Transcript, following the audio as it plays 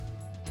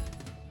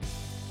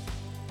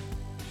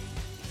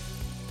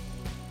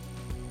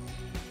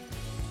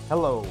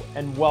Hello,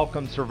 and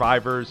welcome,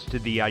 survivors, to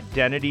the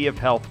Identity of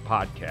Health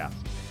podcast.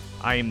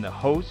 I am the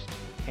host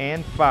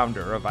and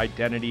founder of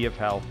Identity of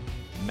Health,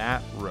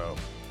 Matt Rowe.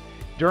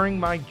 During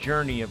my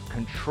journey of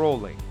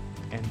controlling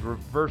and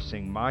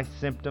reversing my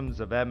symptoms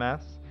of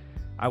MS,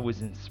 I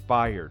was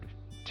inspired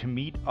to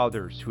meet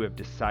others who have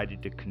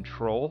decided to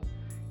control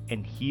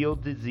and heal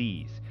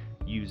disease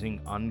using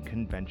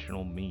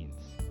unconventional means.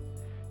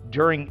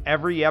 During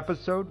every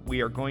episode,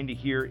 we are going to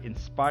hear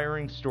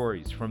inspiring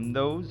stories from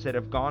those that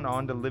have gone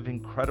on to live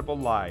incredible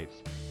lives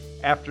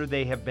after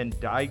they have been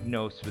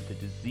diagnosed with a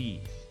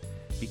disease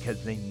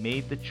because they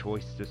made the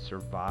choice to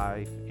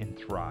survive and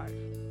thrive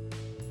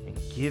and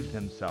give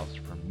themselves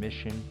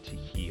permission to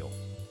heal.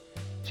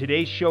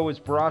 Today's show is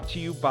brought to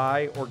you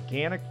by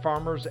organic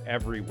farmers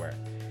everywhere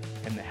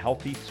and the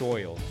healthy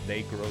soils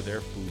they grow their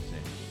foods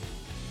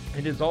in.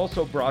 It is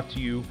also brought to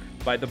you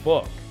by the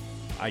book,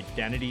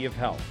 Identity of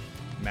Health,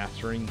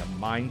 Mastering the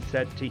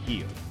Mindset to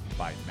Heal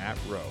by Matt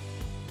Rowe.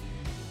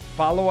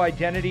 Follow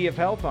Identity of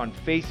Health on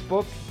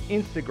Facebook,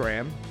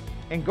 Instagram,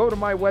 and go to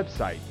my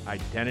website,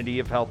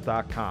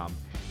 identityofhealth.com,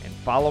 and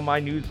follow my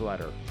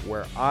newsletter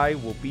where I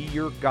will be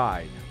your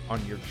guide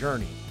on your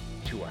journey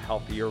to a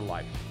healthier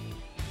life.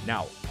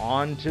 Now,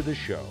 on to the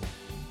show.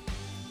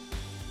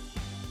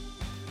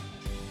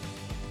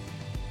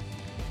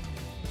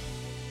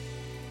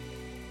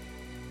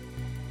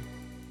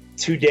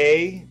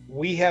 Today,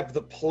 we have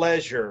the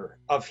pleasure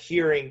of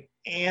hearing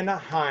Anna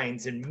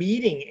Hines and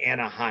meeting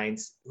Anna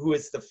Hines, who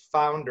is the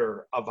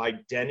founder of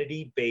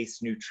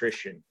Identity-Based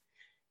Nutrition.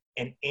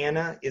 And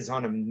Anna is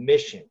on a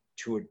mission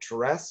to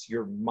address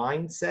your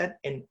mindset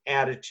and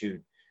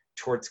attitude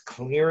towards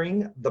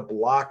clearing the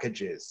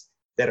blockages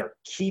that are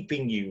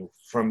keeping you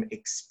from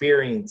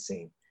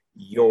experiencing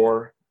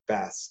your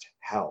best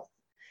health.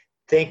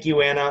 Thank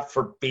you, Anna,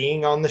 for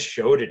being on the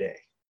show today.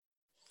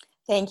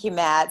 Thank you,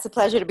 Matt. It's a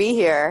pleasure to be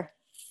here.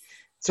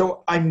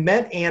 So I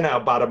met Anna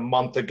about a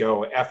month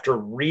ago after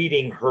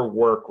reading her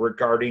work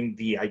regarding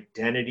the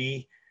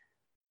identity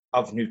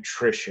of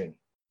nutrition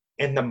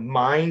and the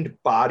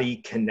mind-body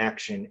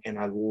connection, and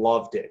I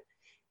loved it.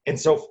 And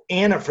so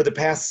Anna, for the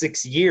past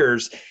 6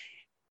 years,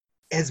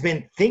 has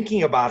been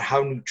thinking about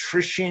how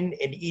nutrition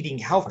and eating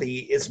healthy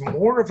is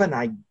more of an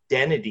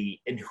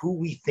identity in who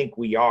we think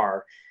we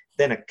are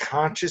than a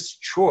conscious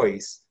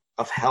choice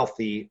of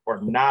healthy or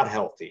not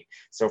healthy.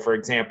 So for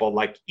example,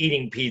 like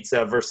eating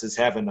pizza versus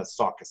having a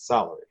stalk of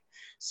celery.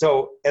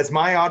 So as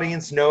my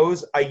audience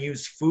knows, I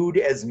use food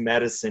as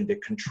medicine to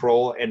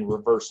control and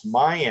reverse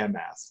my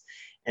MS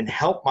and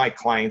help my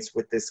clients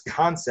with this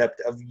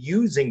concept of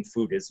using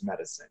food as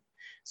medicine.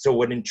 So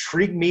what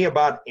intrigued me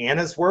about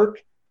Anna's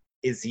work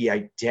is the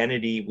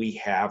identity we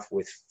have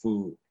with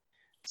food.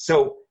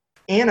 So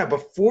Anna,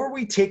 before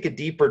we take a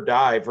deeper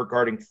dive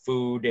regarding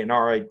food and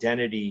our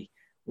identity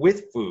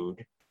with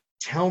food,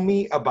 tell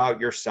me about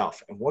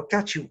yourself and what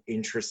got you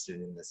interested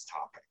in this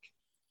topic.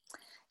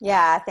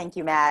 Yeah, thank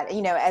you, Matt.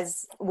 You know,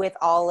 as with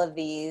all of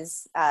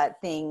these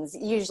things,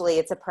 usually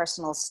it's a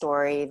personal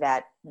story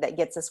that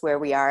gets us where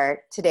we are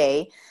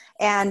today.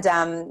 And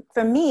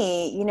for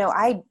me, you know,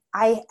 I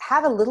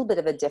have a little bit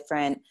of a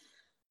different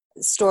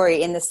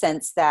story in the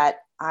sense that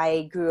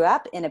I grew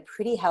up in a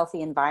pretty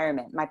healthy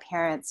environment. My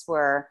parents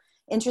were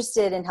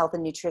interested in health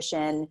and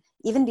nutrition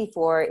even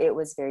before it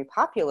was very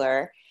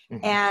popular.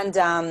 Mm-hmm.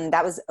 And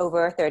that was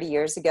over 30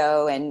 years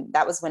ago. And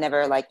that was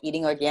whenever like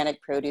eating organic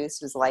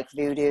produce was like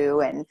voodoo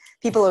and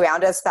people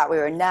around us thought we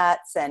were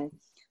nuts.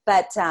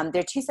 But there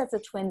are two sets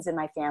of twins in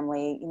my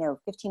family, you know,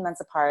 15 months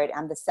apart.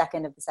 I'm the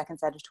second of the second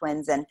set of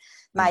twins. And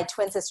my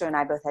twin sister and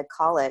I both had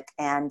colic.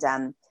 And,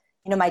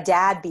 you know, my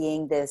dad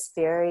being this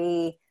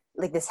very,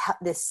 like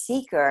this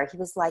seeker, he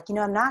was like, you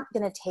know, I'm not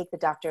going to take the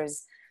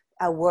doctor's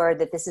word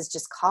that this is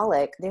just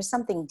colic. There's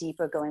something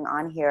deeper going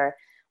on here.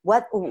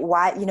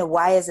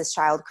 Why is this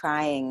child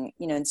crying,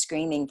 you know, and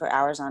screaming for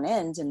hours on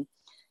end? And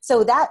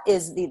so that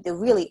is the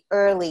really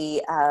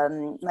early,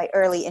 my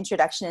early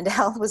introduction into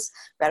health was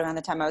right around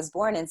the time I was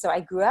born. And so I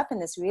grew up in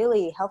this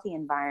really healthy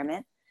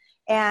environment.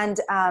 And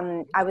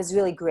I was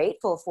really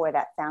grateful for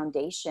that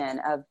foundation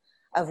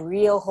of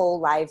real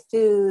whole live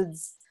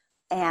foods.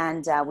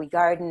 And we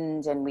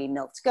gardened and we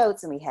milked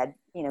goats and we had,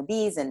 you know,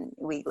 bees and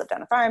we lived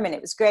on a farm and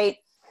it was great.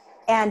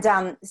 And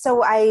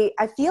so I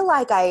feel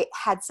like I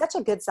had such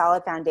a good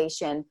solid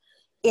foundation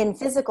in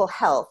physical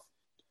health.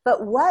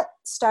 But what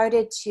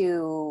started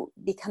to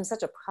become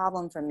such a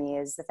problem for me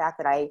is the fact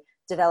that I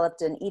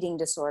developed an eating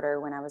disorder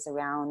when I was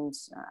around,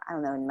 I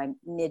don't know, in my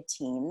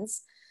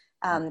mid-teens,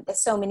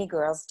 as so many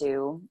girls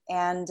do.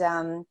 And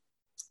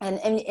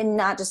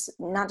not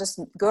just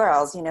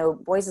girls, you know,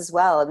 boys as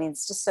well. I mean,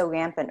 it's just so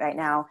rampant right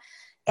now.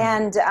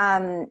 And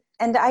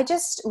I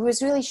just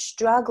was really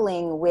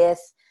struggling with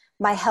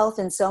my health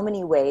in so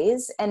many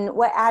ways. And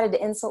what added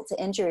insult to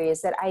injury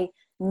is that I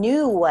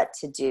knew what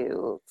to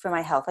do for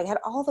my health. I had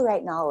all the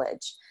right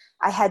knowledge.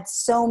 I had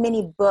so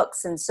many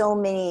books and so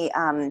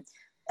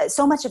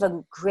much of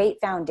a great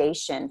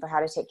foundation for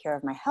how to take care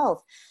of my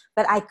health,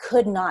 but I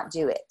could not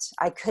do it.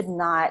 I could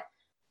not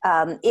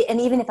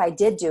and even if I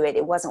did do it,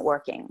 it wasn't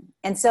working.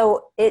 And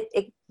so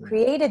it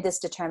created this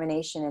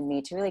determination in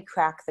me to really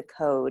crack the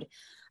code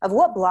of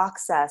what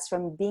blocks us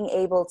from being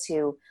able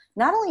to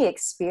not only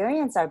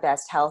experience our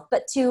best health,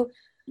 but to,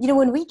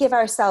 when we give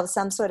ourselves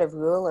some sort of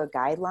rule or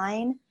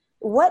guideline,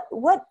 what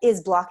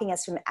is blocking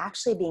us from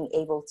actually being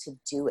able to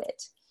do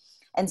it?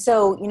 And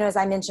so, as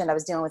I mentioned, I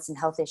was dealing with some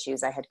health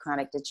issues. I had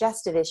chronic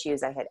digestive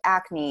issues. I had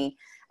acne,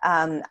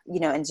 and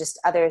just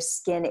other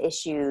skin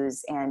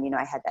issues. And,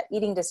 I had that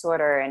eating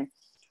disorder.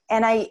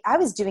 And I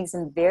was doing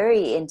some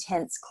very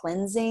intense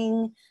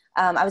cleansing.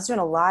 I was doing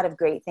a lot of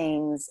great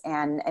things,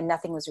 and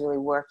nothing was really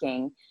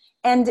working.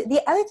 And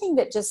the other thing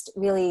that just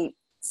really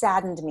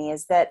saddened me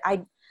is that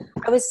I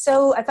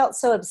felt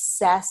so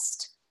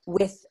obsessed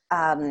with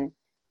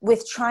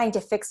trying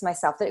to fix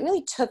myself that it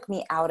really took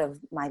me out of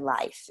my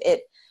life.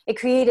 It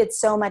created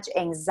so much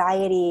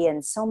anxiety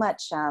and so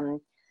much,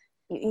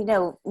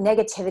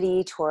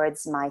 negativity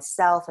towards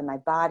myself and my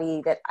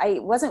body that I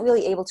wasn't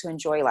really able to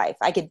enjoy life.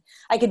 I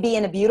could be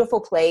in a beautiful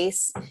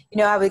place,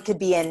 could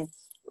be in,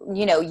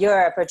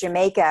 Europe or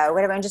Jamaica or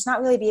whatever, and just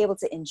not really be able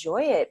to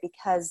enjoy it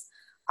because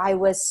I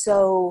was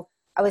so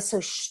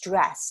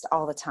stressed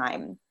all the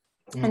time.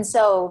 Mm. And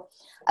so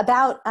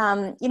about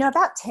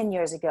 10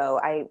 years ago,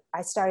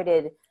 I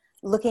started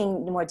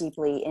looking more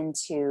deeply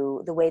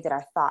into the way that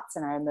our thoughts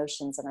and our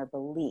emotions and our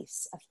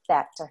beliefs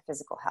affect our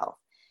physical health.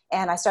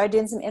 And I started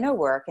doing some inner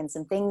work, and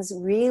some things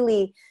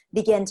really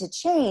began to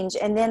change.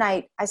 And then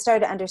I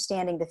started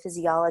understanding the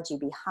physiology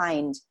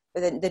behind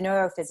the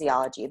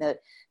neurophysiology,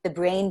 the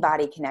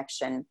brain-body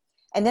connection.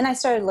 And then I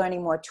started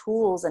learning more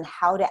tools on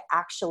how to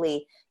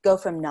actually go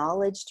from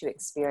knowledge to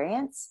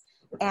experience.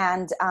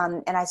 And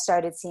I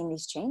started seeing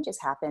these changes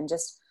happen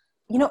just,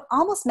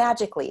 almost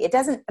magically. It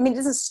doesn't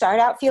start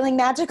out feeling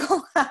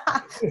magical,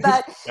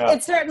 but yeah.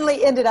 It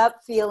certainly ended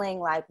up feeling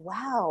like,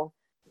 wow,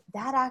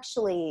 that's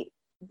actually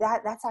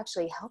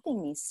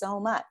helping me so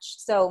much.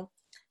 So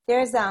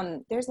there's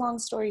long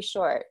story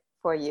short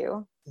for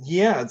you.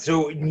 Yeah.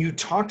 So you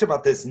talked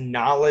about this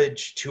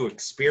knowledge to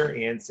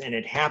experience, and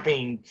it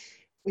happening,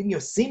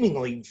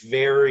 seemingly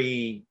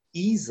very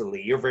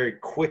easily or very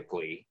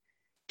quickly.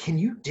 Can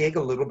you dig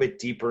a little bit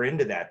deeper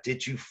into that?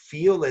 Did you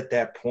feel at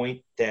that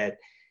point that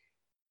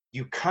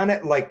you kind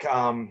of like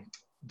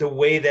the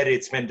way that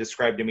it's been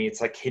described to me,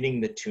 it's like hitting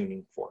the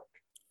tuning fork.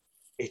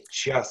 It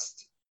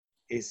just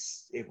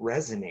it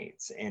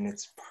resonates and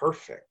it's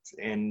perfect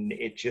and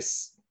it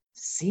just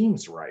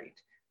seems right.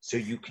 So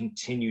you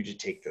continue to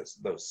take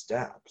those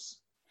steps.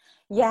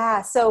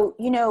 Yeah. So,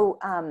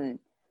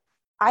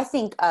 I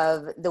think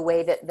of the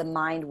way that the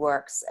mind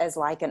works as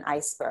like an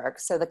iceberg.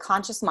 So the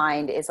conscious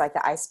mind is like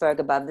the iceberg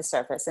above the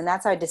surface, and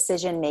that's our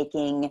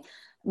decision-making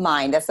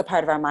mind. That's the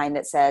part of our mind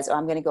that says, oh,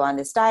 I'm going to go on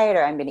this diet,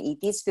 or I'm going to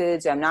eat these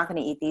foods, or I'm not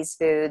going to eat these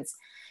foods.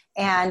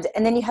 And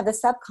then you have the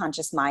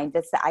subconscious mind.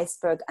 That's the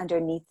iceberg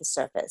underneath the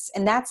surface.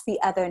 And that's the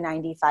other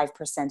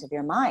 95% of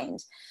your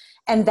mind.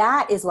 And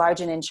that is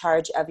large and in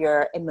charge of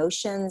your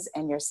emotions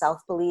and your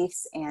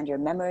self-beliefs and your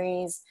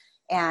memories.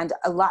 And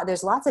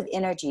there's lots of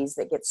energies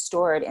that get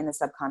stored in the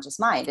subconscious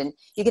mind. And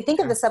you can think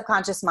of the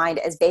subconscious mind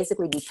as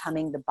basically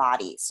becoming the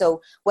body. So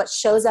what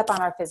shows up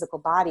on our physical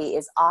body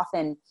is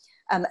often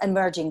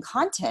emerging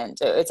content.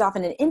 It's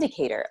often an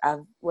indicator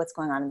of what's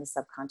going on in the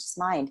subconscious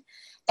mind.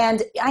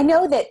 And I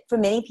know that for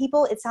many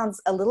people, it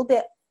sounds a little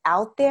bit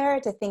out there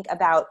to think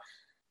about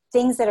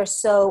things that are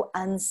so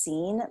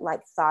unseen, like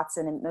thoughts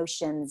and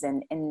emotions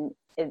and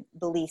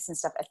beliefs and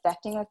stuff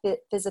affecting our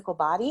physical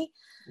body.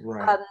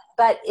 Right.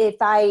 But if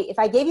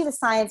I gave you the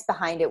science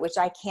behind it, which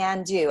I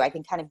can do, I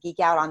can kind of geek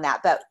out on that,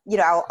 but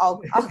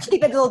I'll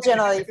keep it a little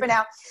general for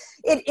now.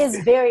 It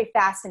is very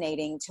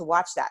fascinating to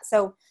watch that.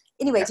 So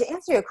anyway, to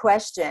answer your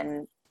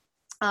question,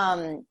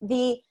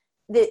 we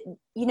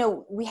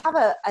have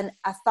a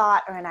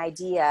thought or an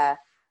idea,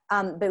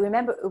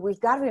 but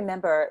we've got to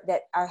remember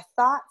that our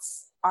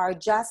thoughts are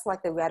just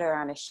like the rudder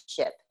on a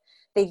ship.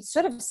 They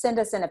sort of send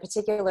us in a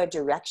particular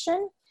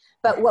direction,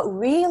 but what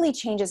really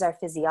changes our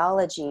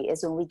physiology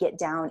is when we get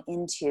down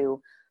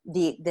into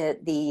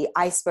the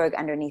iceberg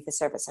underneath the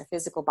surface, our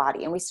physical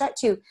body, and we start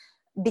to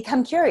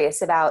become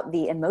curious about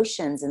the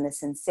emotions and the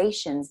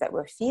sensations that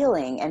we're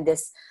feeling, and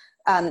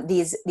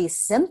these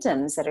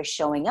symptoms that are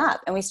showing up,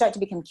 and we start to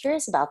become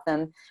curious about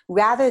them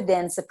rather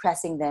than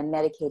suppressing them,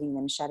 medicating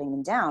them, shutting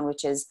them down,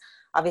 which is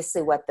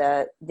obviously what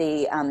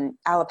the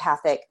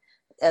allopathic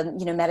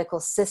medical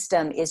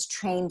system is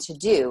trained to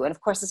do. And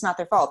of course, it's not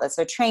their fault. That's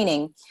their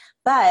training.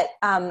 But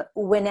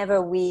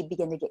whenever we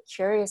begin to get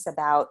curious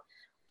about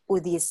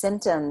these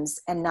symptoms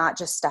and not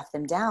just stuff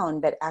them down,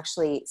 but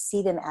actually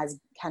see them as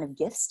kind of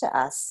gifts to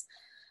us,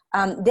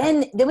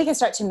 then we can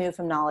start to move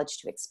from knowledge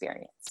to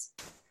experience.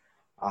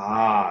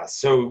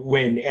 So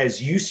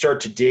as you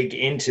start to dig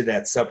into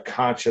that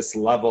subconscious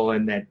level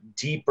and that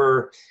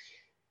deeper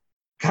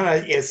kind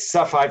of is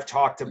stuff I've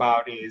talked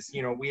about is,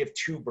 we have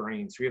two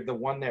brains. We have the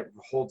one that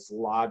holds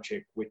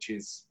logic, which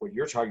is what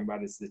you're talking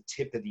about, is the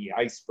tip of the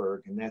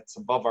iceberg, and that's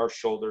above our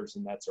shoulders,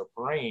 and that's our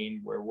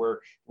brain, where we're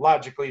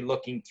logically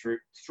looking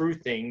through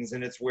things,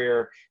 and it's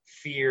where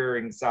fear,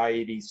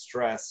 anxiety,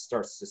 stress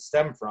starts to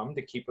stem from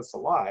to keep us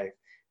alive.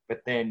 But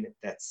then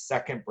that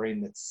second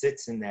brain that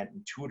sits in that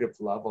intuitive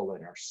level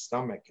in our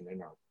stomach and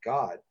in our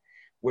gut,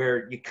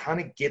 where you kind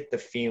of get the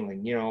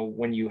feeling,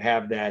 when you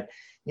have that,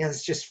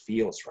 this just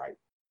feels right.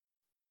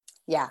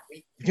 Yeah.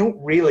 You don't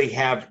really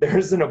have, there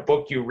isn't a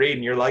book you read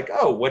and you're like,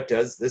 oh, what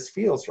does this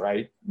feels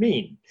right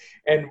mean?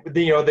 And,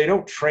 they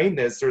don't train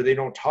this, or they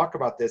don't talk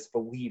about this,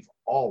 but we've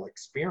all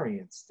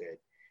experienced it.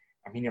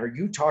 I mean, are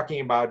you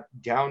talking about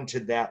down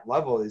to that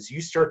level as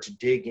you start to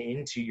dig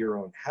into your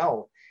own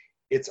health?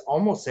 It's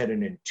almost at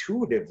an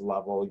intuitive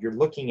level. You're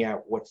looking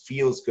at what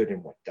feels good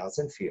and what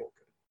doesn't feel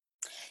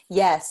good.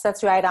 Yes,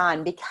 that's right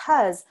on,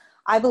 because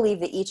I believe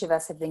that each of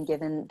us have been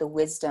given the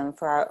wisdom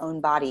for our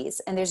own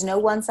bodies, and there's no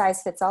one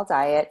size fits all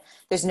diet.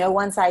 There's no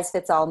one size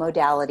fits all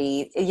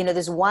modality.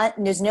 There's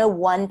no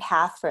one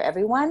path for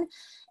everyone.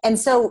 And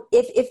so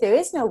if there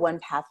is no one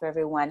path for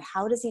everyone,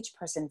 how does each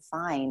person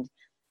find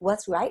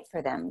what's right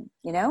for them,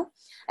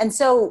 And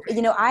so,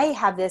 I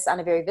have this on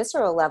a very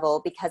visceral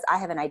level because I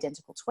have an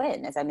identical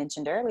twin, as I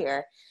mentioned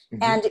earlier.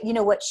 Mm-hmm.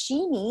 And, what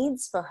she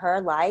needs for her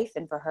life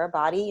and for her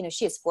body,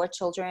 she has 4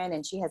 children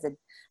and she has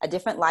a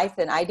different life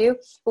than I do.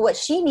 But what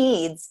she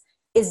needs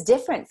is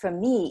different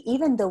from me,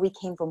 even though we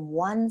came from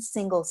one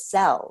single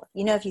cell.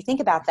 If you think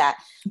about that,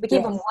 we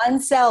came from one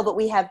cell, but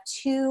we have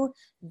 2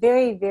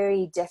 very,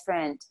 very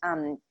different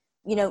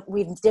we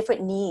have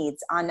different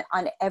needs on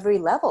every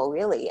level,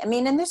 really. I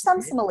mean, and there's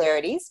some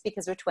similarities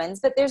because we're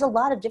twins, but there's a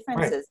lot of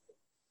differences.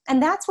 Right.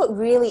 And that's what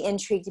really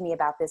intrigued me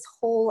about this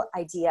whole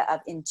idea of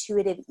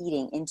intuitive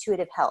eating,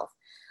 intuitive health.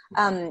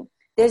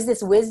 There's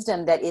this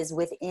wisdom that is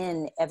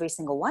within every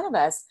single one of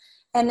us.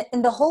 And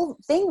the whole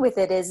thing with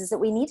it is that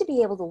we need to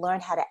be able to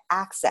learn how to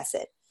access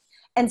it.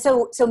 And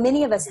so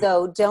many of us,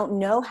 though, don't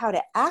know how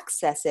to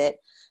access it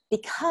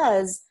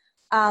because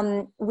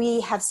we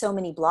have so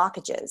many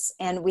blockages,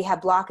 and we have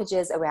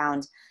blockages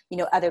around,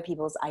 other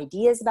people's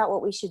ideas about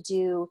what we should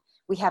do.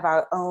 We have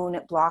our own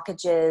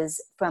blockages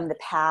from the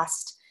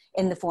past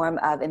in the form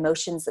of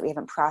emotions that we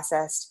haven't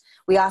processed.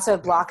 We also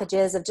have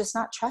blockages of just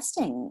not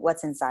trusting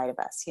what's inside of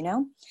us,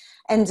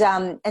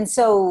 And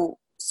so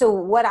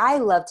what I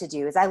love to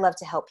do is I love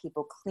to help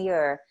people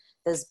clear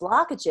those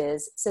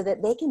blockages so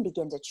that they can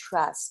begin to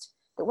trust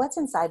that what's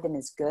inside them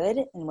is good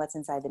and what's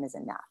inside them is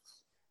enough.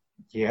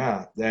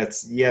 Yeah,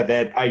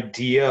 that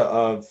idea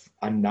of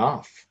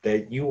enough,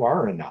 that you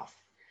are enough,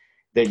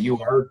 that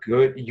you are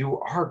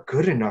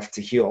good enough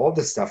to heal all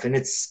this stuff. And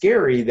it's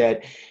scary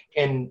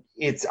and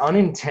it's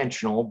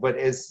unintentional, but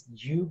as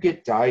you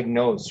get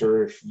diagnosed,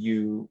 or if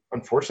you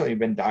unfortunately have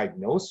been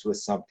diagnosed with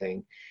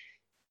something,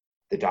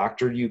 the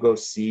doctor you go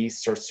see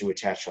starts to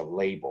attach a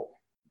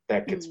label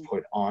that gets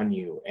put on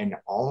you. And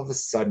all of a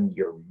sudden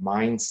your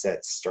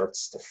mindset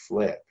starts to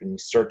flip, and you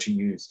start to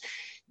use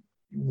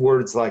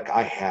words like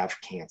I have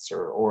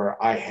cancer or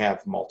I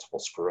have multiple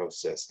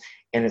sclerosis.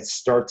 And you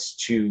start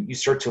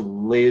to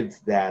live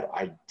that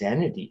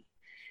identity.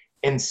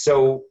 And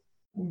so,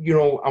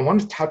 I want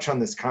to touch on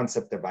this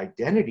concept of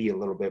identity a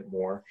little bit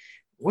more.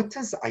 What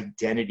does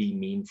identity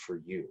mean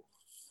for you?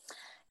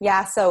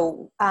 Yeah.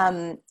 So,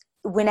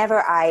 whenever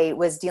I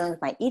was dealing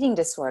with my eating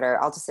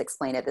disorder, I'll just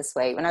explain it this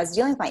way. When I was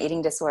dealing with my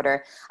eating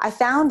disorder, I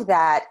found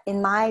that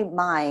in my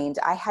mind,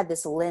 I had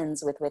this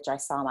lens with which I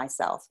saw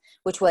myself,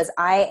 which was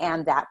I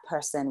am that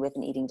person with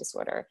an eating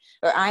disorder,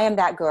 or I am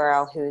that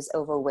girl who's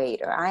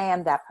overweight, or I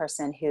am that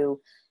person who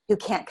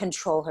can't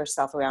control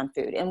herself around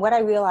food. And what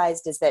I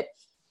realized is that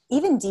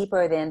even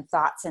deeper than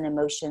thoughts and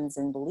emotions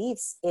and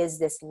beliefs is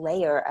this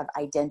layer of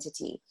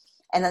identity.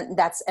 And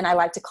I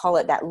like to call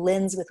it that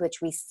lens with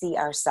which we see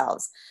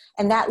ourselves.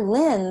 And that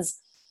lens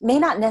may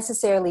not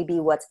necessarily be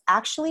what's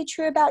actually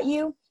true about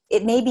you.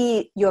 It may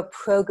be your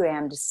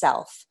programmed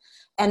self.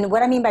 And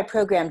what I mean by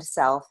programmed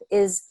self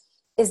is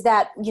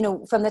that,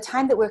 from the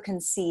time that we're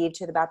conceived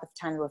to about the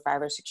time that we're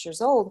 5 or 6 years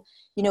old,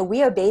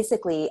 we are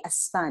basically a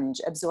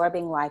sponge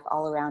absorbing life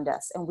all around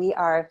us. And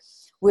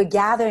we're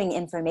gathering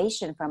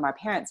information from our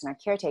parents and our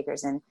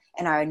caretakers and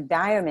our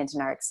environment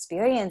and our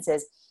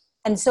experiences.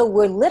 And so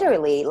we're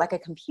literally, like a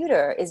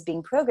computer is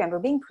being programmed, we're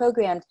being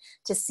programmed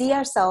to see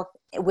ourselves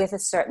in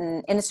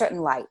a certain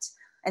light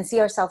and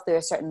see ourselves through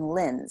a certain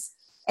lens.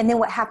 And then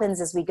what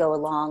happens as we go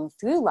along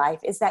through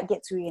life is that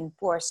gets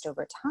reinforced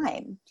over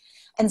time.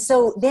 And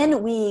so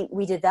then we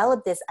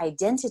develop this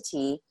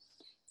identity,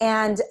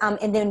 and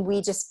then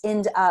we just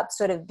end up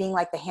sort of being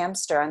like the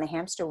hamster on the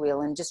hamster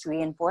wheel and just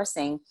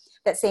reinforcing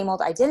that same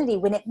old identity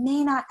when it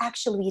may not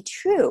actually be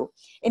true.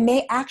 It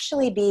may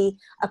actually be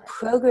a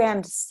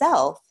programmed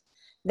self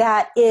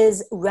that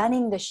is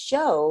running the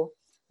show,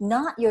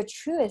 not your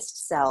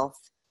truest self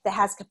that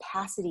has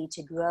capacity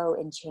to grow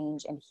and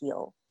change and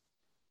heal.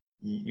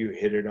 You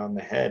hit it on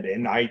the head.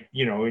 And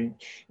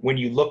when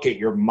you look at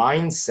your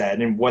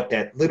mindset and what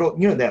that little,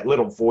 that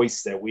little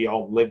voice that we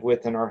all live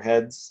with in our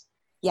heads.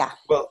 Yeah.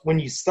 Well, when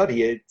you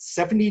study it,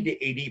 70 to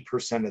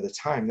 80% of the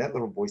time, that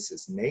little voice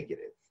is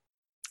negative.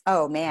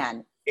 Oh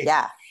man. It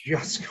Yeah.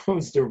 just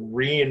goes to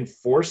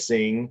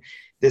reinforcing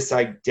this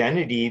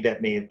identity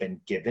that may have been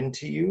given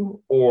to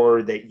you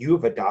or that you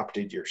have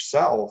adopted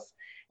yourself.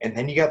 And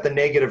then you got the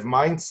negative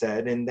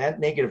mindset, and that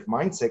negative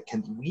mindset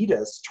can lead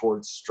us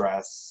towards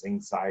stress,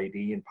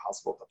 anxiety, and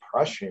possible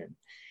depression.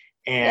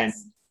 And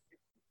Yes.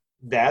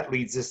 that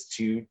leads us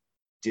to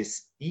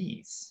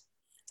dis-ease.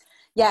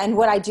 Yeah. And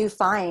what I do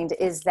find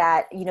is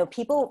that,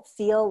 people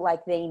feel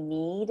like they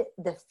need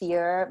the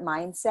fear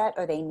mindset,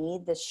 or they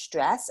need the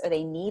stress, or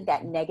they need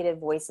that negative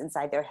voice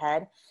inside their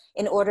head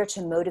in order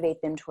to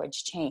motivate them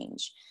towards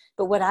change.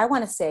 But what I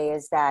want to say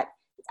is that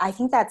I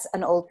think that's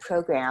an old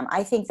program.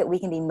 I think that we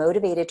can be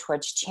motivated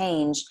towards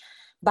change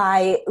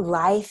by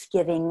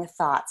life-giving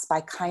thoughts,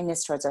 by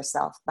kindness towards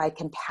ourselves, by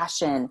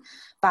compassion,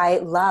 by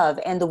love.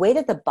 And the way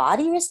that the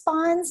body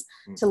responds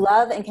to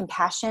love and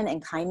compassion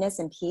and kindness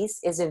and peace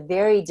is a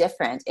very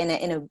different, in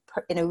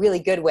a really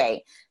good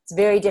way. It's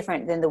very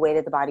different than the way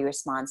that the body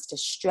responds to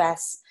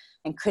stress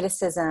and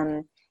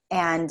criticism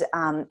and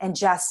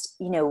just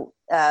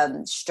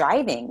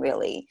striving,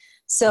 really.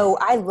 So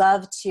I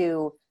love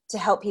to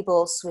help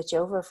people switch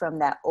over from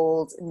that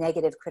old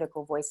negative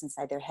critical voice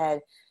inside their head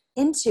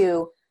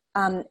into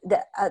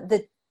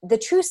the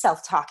true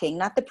self-talking,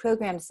 not the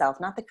programmed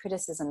self, not the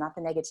criticism, not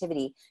the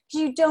negativity,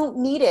 because you don't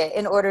need it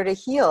in order to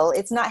heal.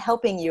 It's not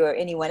helping you or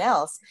anyone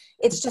else.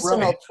 It's just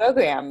an old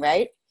program,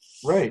 right?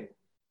 Right.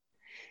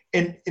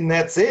 And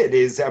that's it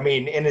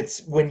and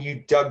it's when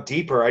you dug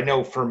deeper, I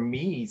know for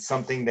me,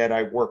 something that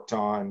I worked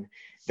on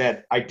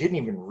that I didn't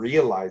even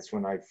realize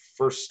when I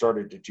first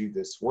started to do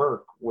this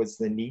work was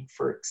the need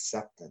for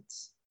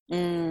acceptance.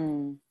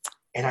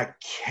 And I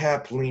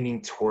kept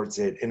leaning towards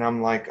it. And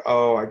I'm like,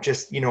 oh, I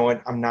just,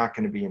 I'm not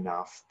going to be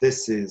enough.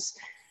 This is,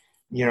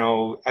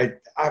 why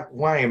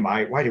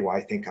do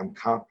I think I'm,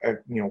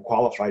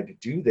 qualified to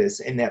do this?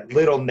 And that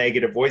little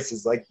negative voice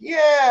is like,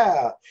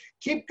 yeah,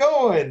 keep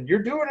going.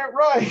 You're doing it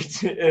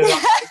right. And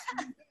I'm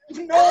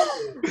like, no,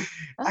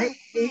 I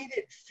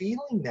hated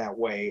feeling that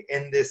way.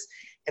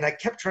 And I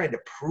kept trying to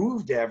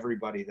prove to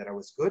everybody that I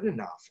was good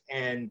enough.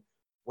 And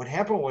what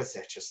happened was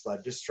that just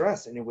led to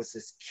stress. And it was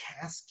this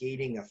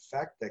cascading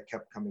effect that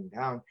kept coming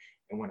down.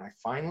 And when I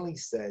finally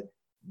said,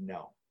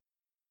 no,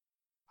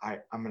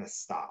 I'm going to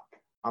stop.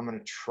 I'm going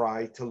to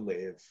try to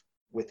live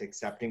with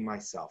accepting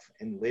myself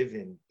and live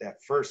in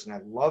that first. And I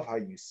love how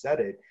you said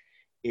it,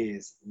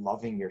 is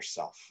loving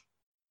yourself.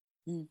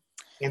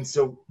 And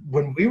so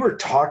when we were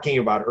talking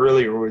about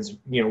earlier was,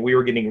 we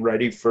were getting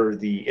ready for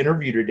the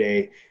interview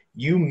today,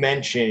 you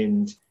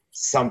mentioned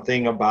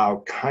something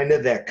about kind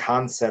of that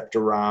concept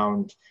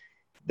around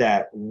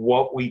that,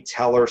 what we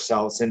tell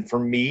ourselves. And for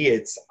me,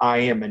 it's, I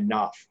am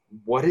enough.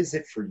 What is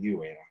it for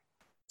you, Anna?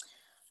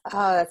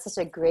 Oh, that's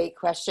such a great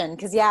question.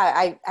 Because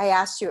I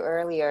asked you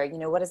earlier,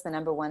 what is the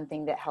number one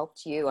thing that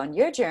helped you on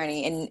your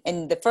journey?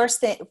 And the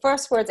first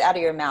words out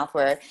of your mouth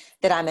were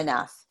that I'm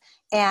enough.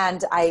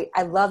 And I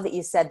love that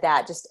you said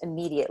that just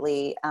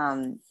immediately.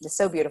 It's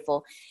so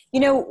beautiful.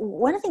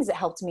 One of the things that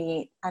helped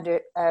me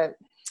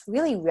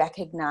really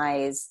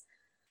recognize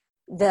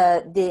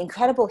the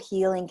incredible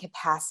healing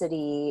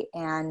capacity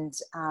and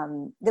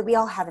that we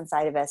all have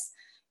inside of us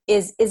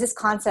is this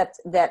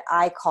concept that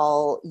I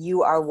call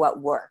 "you are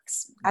what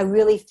works." I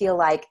really feel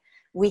like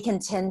we can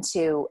tend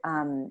to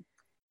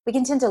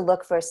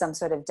look for some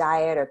sort of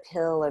diet or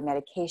pill or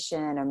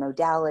medication or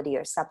modality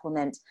or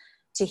supplement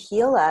to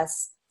heal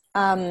us.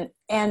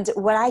 And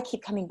what I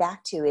keep coming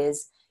back to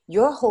is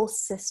your whole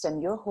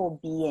system, your whole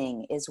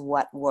being is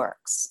what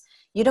works.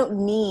 You don't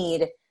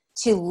need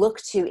to look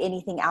to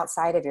anything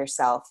outside of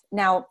yourself.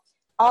 Now,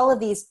 all of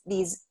these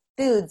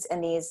foods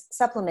and these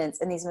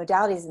supplements and these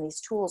modalities and these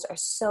tools are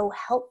so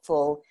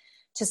helpful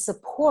to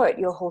support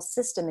your whole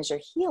system as you're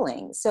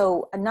healing.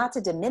 So not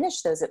to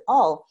diminish those at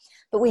all,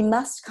 but we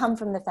must come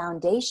from the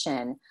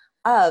foundation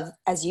of,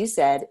 as you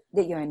said,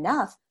 that you're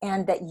enough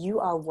and that you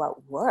are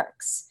what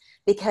works.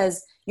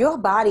 Because your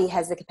body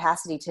has the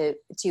capacity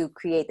to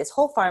create this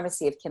whole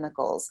pharmacy of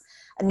chemicals,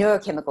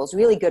 neurochemicals,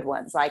 really good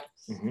ones like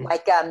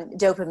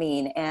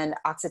dopamine and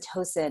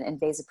oxytocin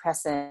and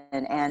vasopressin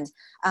and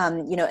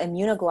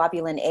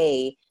immunoglobulin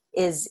A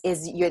is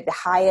the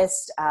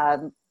highest.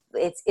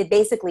 It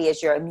basically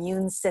is your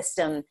immune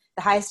system,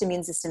 the highest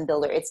immune system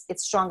builder.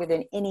 It's stronger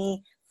than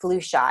any flu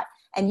shot,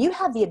 and you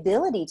have the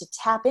ability to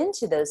tap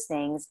into those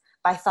things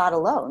by thought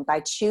alone, by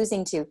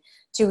choosing to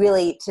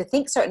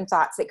think certain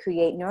thoughts that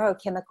create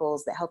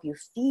neurochemicals that help you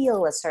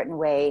feel a certain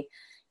way,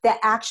 that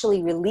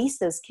actually release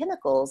those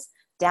chemicals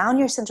down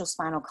your central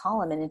spinal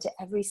column and into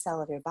every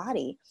cell of your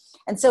body.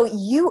 And so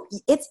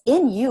it's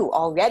in you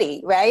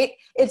already, right?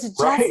 It's just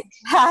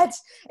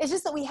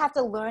that we have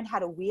to learn how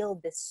to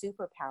wield this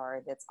superpower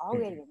that's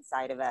already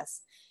inside of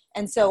us.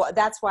 And so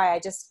that's why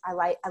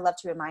I love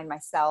to remind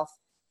myself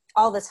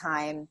all the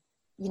time,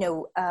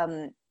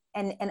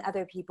 and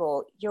other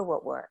people, you're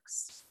what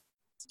works.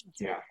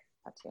 Yeah.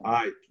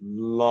 I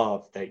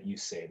love that you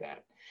say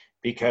that,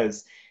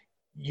 because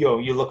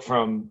you look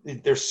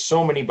there's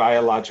so many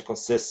biological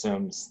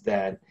systems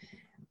that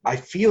I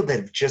feel that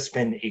have just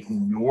been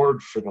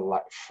ignored for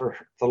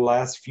the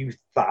last few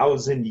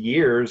thousand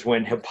years,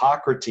 when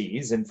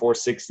Hippocrates in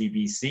 460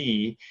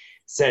 BC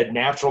said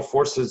natural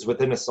forces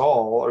within us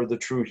all are the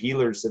true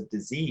healers of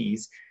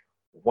disease.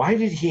 Why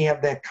did he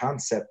have that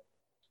concept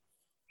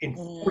in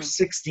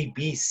 460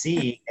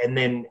 BC? And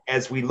then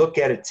as we look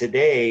at it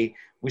today,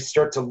 we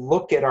start to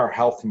look at our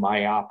health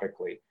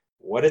myopically.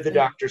 What did the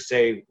doctor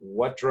say?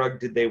 What drug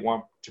did they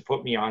want to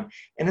put me on?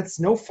 And it's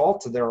no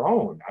fault of their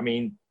own. I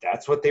mean,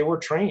 that's what they were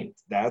trained.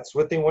 That's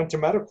what they went to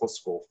medical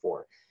school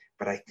for.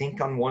 But I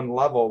think on one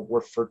level,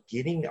 we're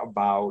forgetting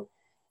about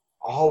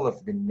all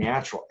of the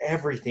natural,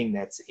 everything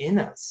that's in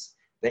us,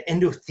 the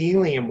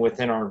endothelium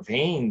within our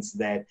veins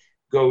that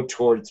go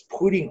towards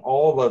putting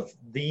all of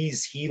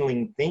these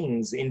healing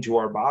things into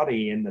our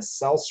body, and the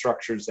cell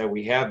structures that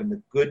we have and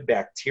the good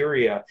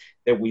bacteria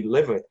that we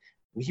live with.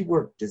 We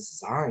were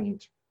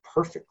designed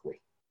perfectly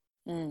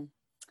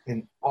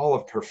in all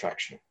of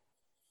perfection.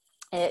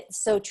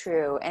 It's so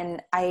true.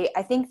 And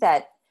I think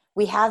that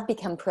we have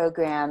become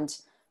programmed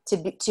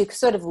to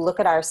sort of look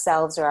at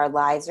ourselves or our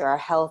lives or our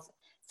health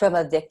from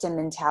a victim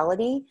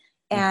mentality.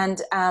 And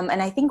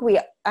I think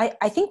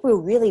we're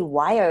really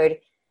wired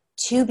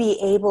to be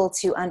able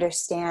to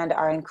understand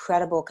our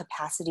incredible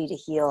capacity to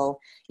heal.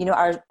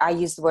 I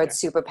use the word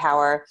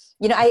superpower.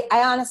 I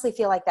honestly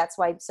feel like that's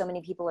why so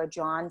many people are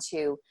drawn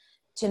to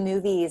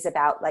movies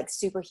about like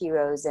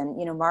superheroes and,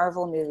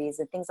 Marvel movies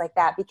and things like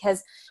that,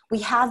 because we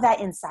have that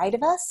inside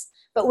of us,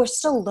 but we're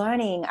still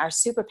learning our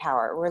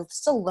superpower. We're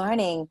still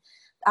learning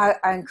our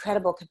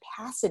incredible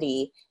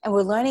capacity, and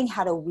we're learning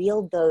how to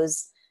wield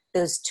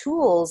those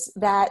tools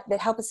that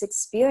help us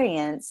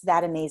experience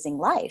that amazing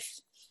life.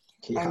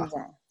 Yeah. And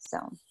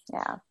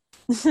yeah.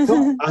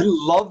 So I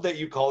love that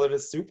you call it a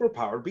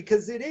superpower,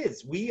 because it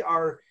is. We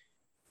are,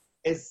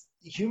 as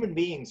human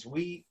beings,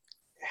 we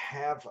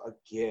have a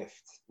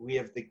gift. We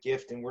have the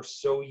gift, and we're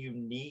so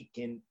unique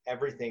in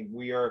everything.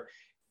 We are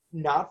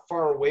not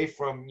far away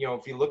from,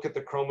 if you look at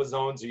the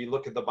chromosomes or you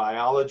look at the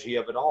biology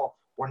of it all,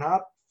 we're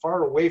not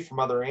far away from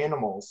other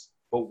animals.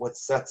 But what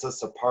sets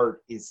us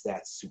apart is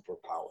that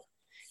superpower,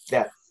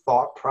 that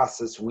thought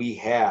process we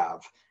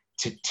have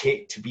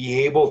to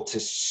be able to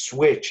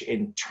switch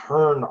and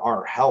turn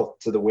our health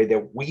to the way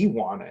that we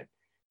want it,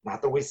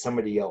 not the way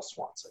somebody else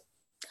wants it.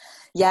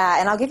 Yeah.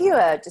 And I'll give you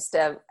just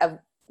a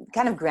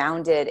kind of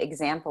grounded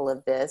example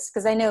of this,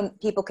 because I know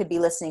people could be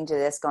listening to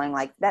this going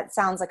like, that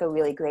sounds like a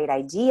really great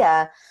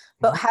idea,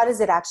 but how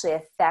does it actually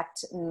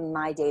affect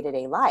my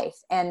day-to-day life?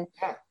 And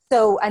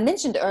so I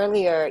mentioned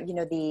earlier,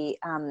 the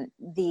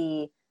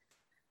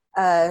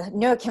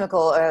neurochemical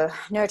or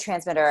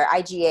neurotransmitter,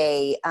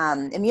 IgA,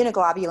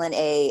 immunoglobulin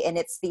A, and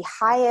it's the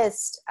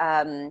highest,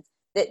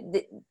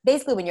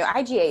 basically when your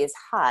IgA is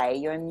high,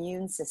 your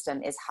immune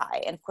system is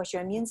high. And of course,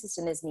 your immune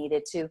system is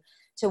needed to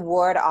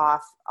ward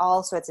off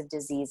all sorts of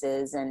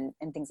diseases and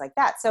things like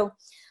that. So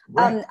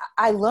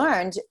I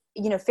learned,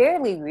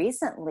 fairly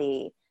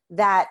recently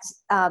that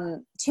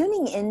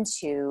tuning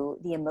into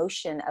the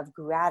emotion of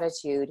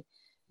gratitude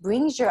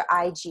brings your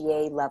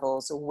IgA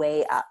levels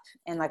way up.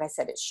 And like I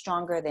said, it's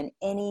stronger than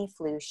any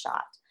flu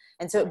shot.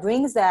 And so it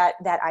brings that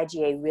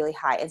IgA really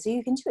high. And so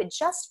you can do it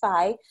just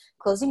by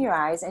closing your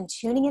eyes and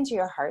tuning into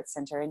your heart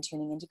center and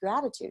tuning into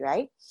gratitude,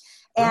 right?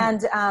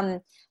 And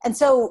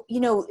so,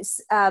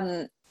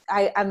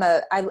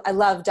 I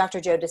love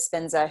Dr. Joe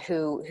Dispenza,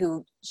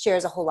 who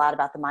shares a whole lot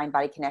about the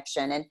mind-body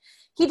connection. And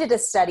he did a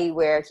study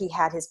where he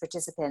had his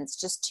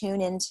participants just tune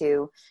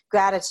into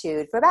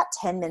gratitude for about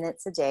 10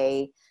 minutes a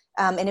day.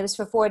 And it was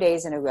for 4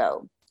 days in a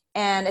row.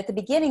 And at the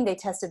beginning, they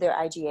tested their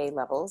IgA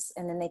levels,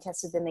 and then they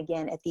tested them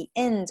again at the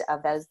end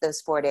of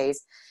those 4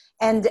 days.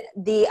 And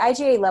the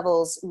IgA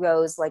levels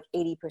rose like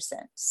 80%.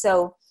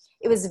 So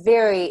it was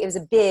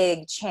a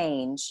big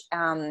change.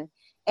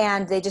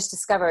 And they just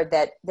discovered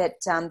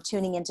that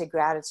tuning into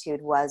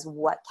gratitude was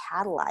what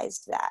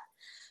catalyzed that.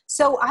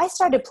 So I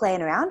started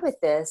playing around with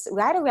this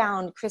right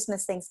around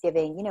Christmas,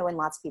 Thanksgiving, when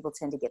lots of people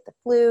tend to get the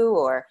flu,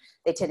 or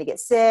they tend to get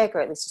sick,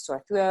 or at least a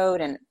sore throat.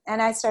 And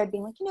I started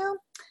being like,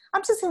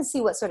 I'm just going to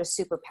see what sort of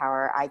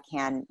superpower I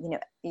can,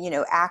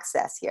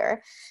 access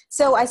here.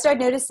 So I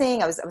started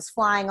noticing I was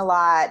flying a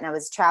lot, and I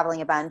was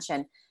traveling a bunch,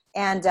 and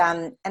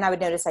I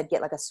would notice I'd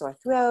get like a sore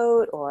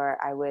throat,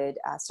 or I would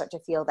start to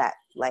feel that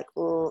like,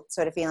 ooh,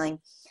 sort of feeling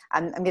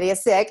I'm going to get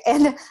sick.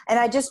 And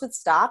I just would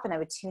stop, and I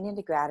would tune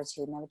into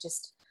gratitude, and I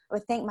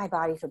would thank my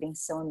body for being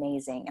so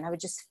amazing. And I would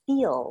just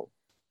feel,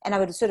 and I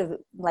would sort of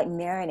like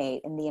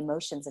marinate in the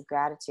emotions of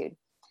gratitude.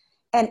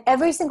 And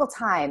every single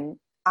time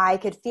I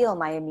could feel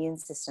my immune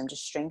system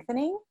just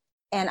strengthening,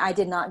 and I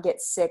did not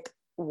get sick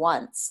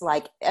once.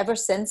 Like ever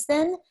since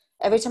then,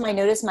 every time I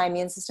noticed my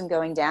immune system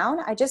going down,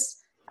 I just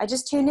I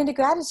just tune into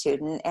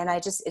gratitude, and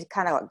it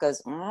kind of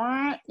goes,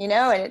 you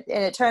know, and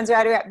it turns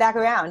right back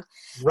around.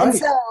 Right. And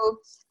so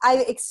I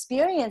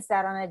experience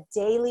that on a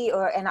daily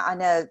and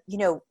on a, you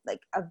know,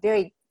 like a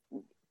very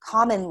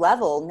common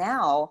level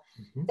now,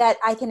 that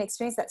I can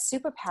experience that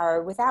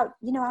superpower without,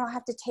 you know, I don't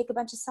have to take a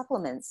bunch of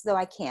supplements, though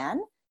I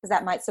can, because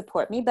that might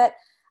support me, but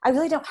I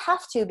really don't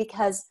have to,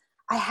 because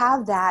I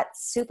have that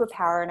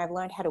superpower and I've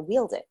learned how to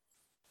wield it.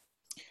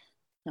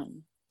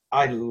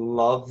 I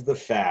love the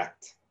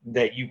fact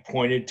that you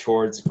pointed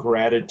towards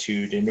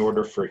gratitude in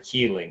order for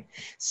healing.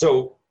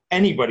 So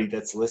anybody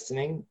that's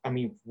listening, I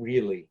mean,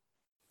 really,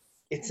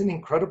 it's an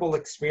incredible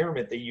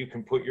experiment that you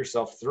can put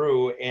yourself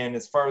through. And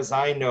as far as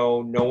I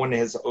know, no one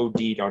has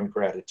OD'd on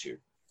gratitude.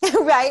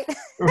 Right.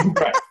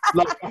 Right.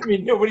 Like, I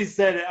mean, nobody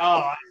said, oh,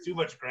 I have too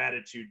much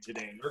gratitude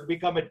today, or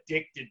become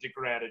addicted to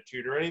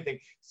gratitude or anything.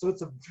 So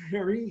it's a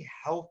very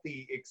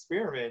healthy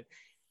experiment.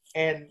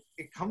 And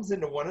it comes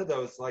into one of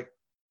those, like,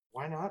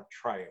 why not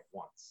try it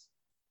once?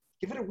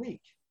 Give it a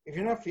week. If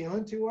you're not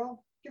feeling too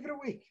well, give it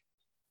a week.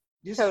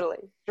 Just totally.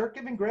 Start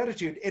giving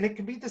gratitude. And it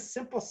can be the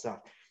simple stuff.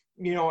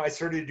 You know, I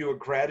started to do a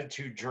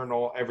gratitude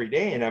journal every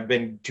day, and I've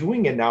been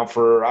doing it now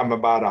I'm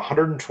about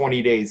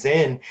 120 days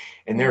in.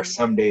 And there are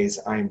some days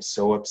I'm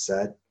so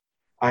upset.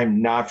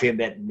 I'm not feeling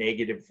that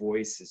negative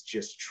voice is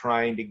just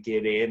trying to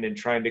get in and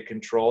trying to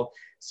control.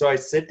 So I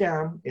sit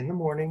down in the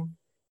morning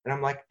and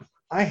I'm like,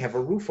 I have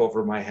a roof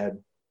over my head.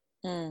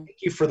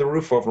 Thank you for the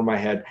roof over my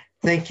head.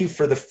 Thank you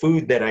for the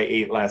food that I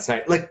ate last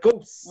night. Like,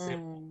 go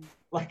simple.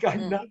 Like,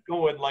 I'm not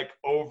going like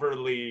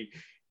overly.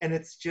 And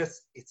it's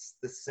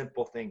the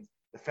simple things.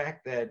 The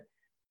fact that,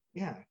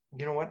 yeah,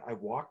 you know what? I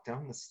walked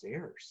down the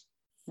stairs.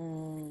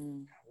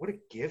 What a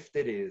gift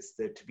it is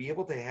that to be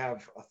able to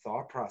have a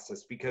thought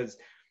process, because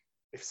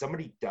if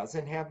somebody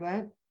doesn't have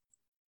that,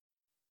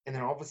 and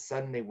then all of a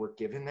sudden they were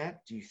given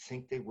that, do you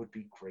think they would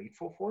be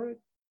grateful for it?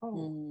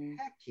 Oh,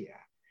 heck yeah.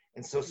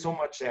 And so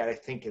much that I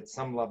think at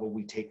some level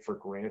we take for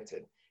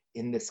granted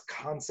in this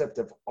concept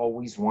of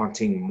always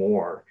wanting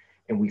more,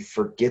 and we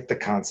forget the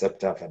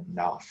concept of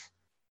enough.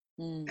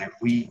 And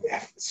we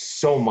have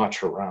so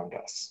much around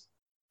us.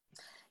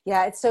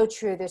 Yeah, it's so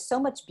true. There's so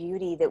much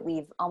beauty that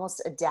we've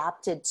almost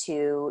adapted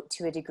to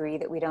a degree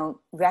that we don't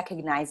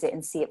recognize it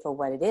and see it for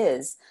what it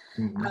is.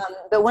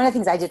 But one of the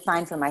things I did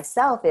find for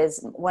myself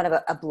is one of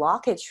a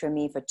blockage for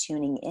me for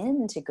tuning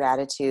in to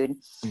gratitude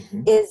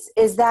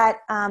is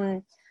that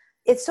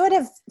it's sort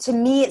of, to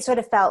me, it sort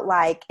of felt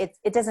like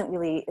it doesn't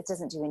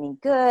do any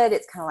good.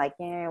 It's kind of like,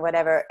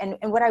 whatever. And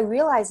what I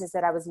realized is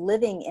that I was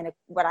living in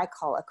what I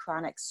call a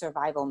chronic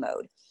survival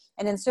mode.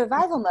 And in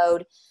survival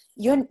mode,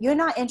 you're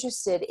not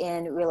interested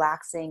in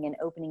relaxing and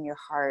opening your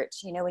heart.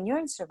 You know, when you're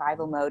in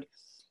survival mode,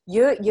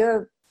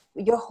 your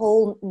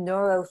whole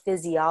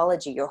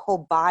neurophysiology, your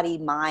whole body,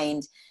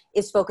 mind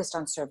is focused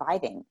on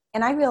surviving.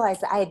 And I realized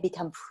that I had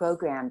become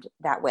programmed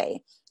that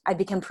way. I'd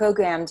become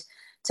programmed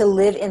to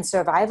live in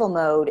survival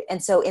mode.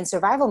 And so in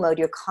survival mode,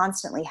 you're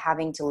constantly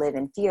having to live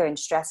in fear and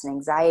stress and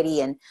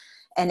anxiety and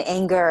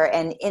anger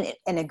and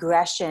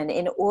aggression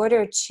in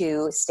order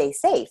to stay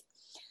safe.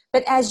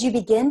 But as you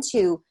begin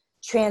to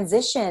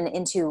transition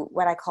into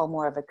what I call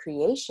more of a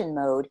creation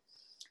mode,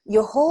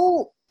 your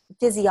whole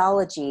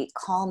physiology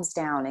calms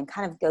down and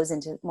kind of goes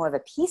into more of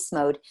a peace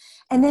mode.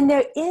 And then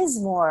there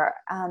is more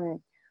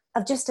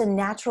of just a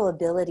natural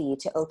ability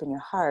to open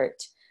your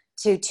heart,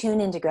 to tune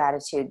into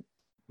gratitude,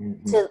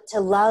 to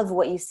love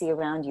what you see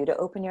around you, to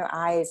open your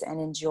eyes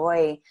and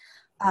enjoy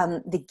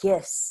the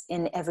gifts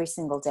in every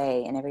single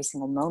day and every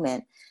single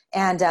moment.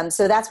 And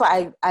so that's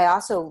why I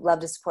also love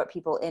to support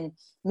people in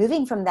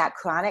moving from that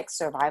chronic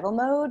survival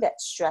mode, that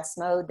stress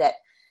mode that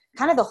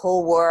kind of the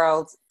whole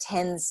world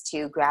tends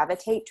to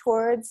gravitate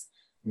towards,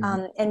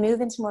 and move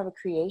into more of a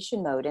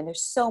creation mode. And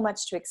there's so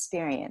much to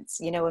experience,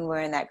 you know, when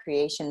we're in that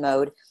creation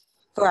mode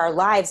for our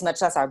lives,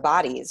 much less our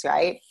bodies,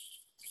 right?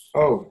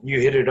 Oh, you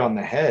hit it on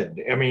the head.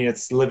 I mean,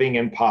 it's living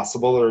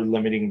impossible or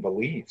limiting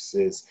beliefs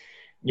is,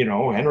 you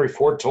know, Henry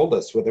Ford told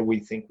us whether we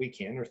think we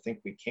can or think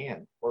we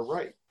can, we're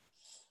right.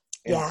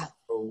 And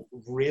so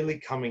really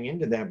coming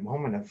into that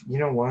moment of, you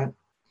know what?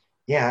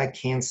 Yeah, I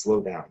can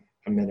slow down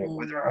a minute,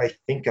 whether I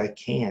think I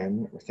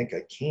can or think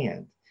I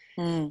can't.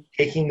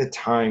 Taking the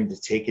time to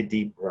take a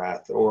deep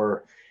breath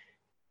or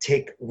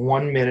take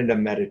 1 minute of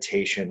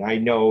meditation. I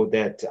know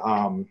that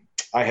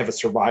I have a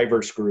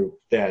survivors group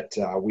that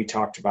we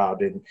talked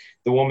about, and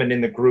the woman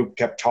in the group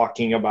kept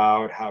talking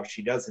about how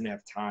she doesn't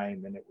have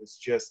time, and it was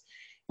just,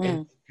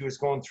 and she was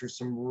going through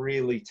some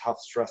really tough,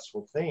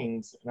 stressful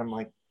things. And I'm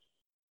like,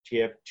 do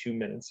you have 2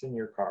 minutes in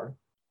your car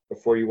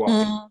before you walk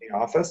into the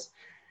office?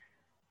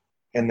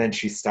 And then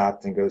she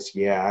stopped and goes,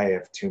 yeah, I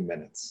have 2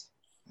 minutes.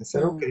 I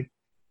said, okay,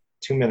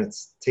 2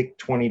 minutes, take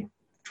 20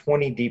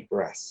 deep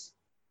breaths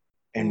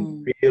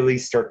and really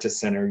start to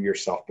center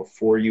yourself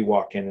before you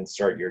walk in and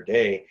start your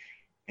day.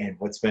 And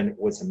what's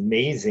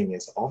amazing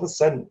is all of a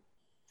sudden,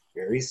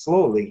 very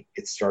slowly,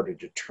 it started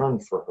to turn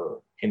for her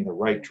in the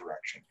right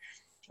direction.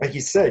 Like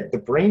you said, the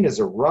brain is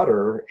a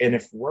rudder. And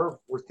if we're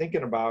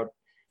thinking about,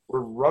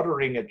 we're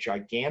ruddering a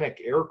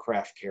gigantic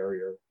aircraft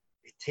carrier,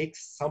 it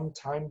takes some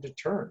time to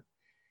turn.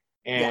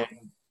 And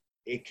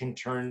it can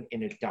turn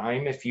in a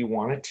dime if you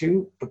want it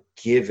to, but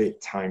give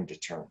it time to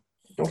turn.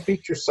 Don't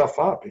beat yourself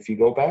up if you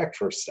go back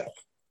for a step.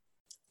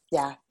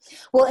 Yeah.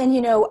 Well,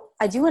 and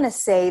I do want to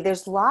say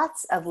there's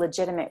lots of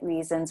legitimate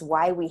reasons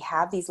why we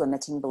have these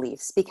limiting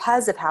beliefs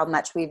because of how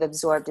much we've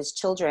absorbed as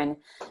children.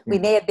 We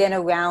may have been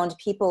around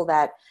people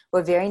that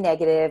were very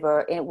negative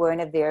or were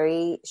in a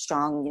very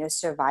strong,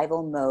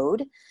 survival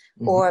mode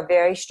or a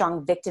very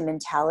strong victim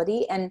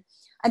mentality. And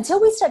until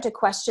we start to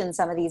question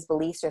some of these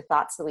beliefs or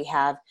thoughts that we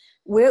have,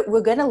 we're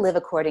going to live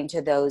according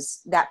to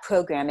that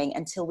programming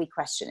until we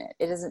question it.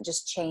 It doesn't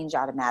just change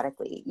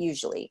automatically,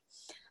 usually.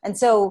 And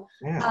so,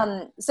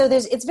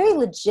 it's very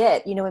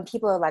legit, when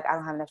people are like, I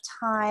don't have enough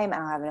time, I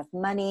don't have enough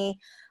money,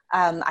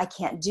 I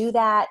can't do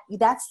that.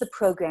 That's the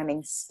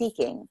programming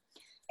speaking.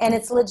 And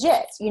it's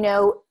legit,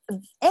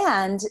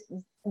 and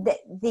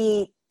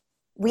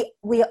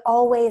we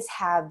always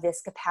have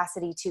this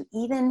capacity to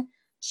even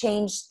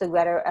change the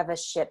rudder of a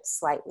ship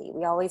slightly.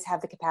 We always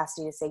have the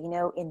capacity to say,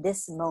 in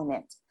this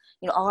moment,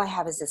 all I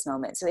have is this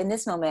moment. So in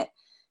this moment,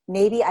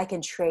 maybe I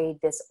can trade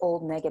this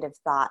old negative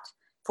thought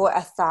for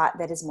a thought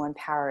that is more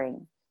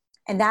empowering.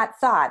 And that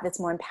thought that's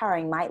more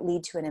empowering might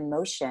lead to an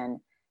emotion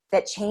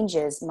that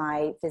changes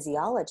my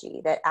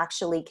physiology, that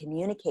actually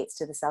communicates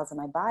to the cells of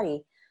my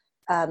body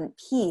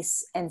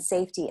peace and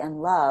safety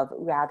and love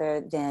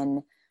rather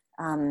than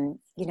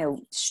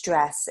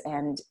stress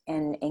and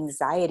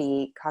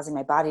anxiety causing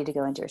my body to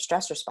go into a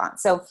stress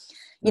response. So,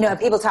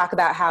 people talk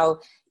about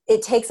how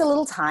it takes a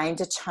little time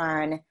to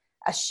turn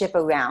a ship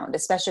around,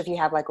 especially if you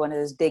have like one of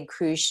those big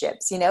cruise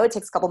ships, it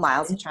takes a couple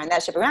miles to turn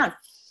that ship around.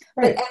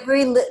 Right.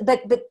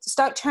 But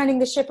start turning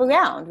the ship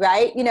around,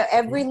 right?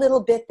 Every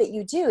little bit that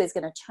you do is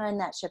going to turn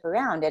that ship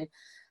around.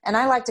 And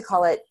I like to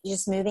call it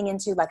just moving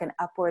into like an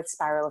upward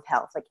spiral of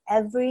health. Like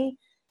every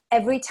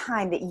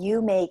time that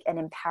you make an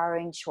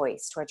empowering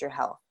choice towards your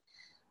health,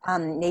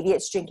 maybe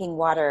it's drinking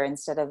water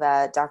instead of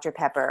Dr.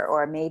 Pepper,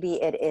 or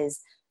maybe it is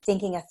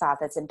thinking a thought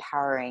that's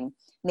empowering.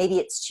 Maybe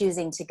it's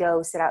choosing to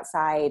go sit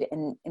outside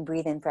and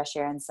breathe in fresh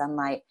air and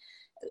sunlight.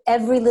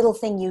 Every little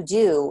thing you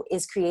do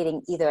is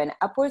creating either an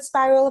upward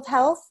spiral of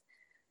health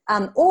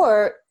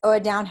or a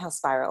downhill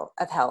spiral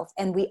of health.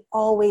 And we're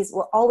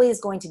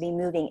always going to be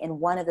moving in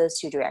one of those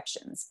two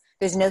directions.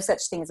 There's no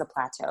such thing as a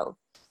plateau.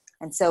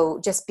 And so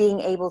just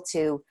being able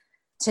to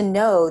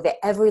know that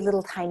every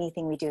little tiny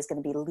thing we do is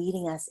going to be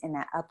leading us in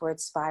that upward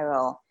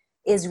spiral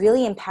is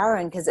really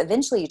empowering, because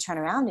eventually you turn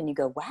around and you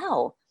go,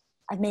 wow,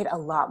 I've made a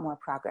lot more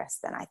progress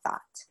than I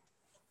thought.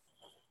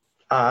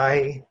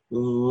 I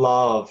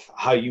love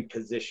how you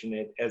position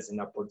it as an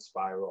upward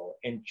spiral,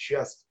 and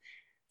just,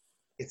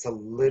 it's a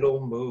little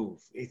move.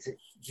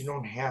 You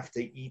don't have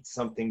to eat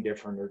something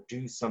different or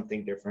do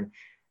something different.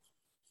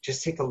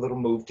 Just take a little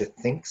move to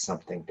think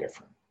something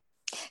different.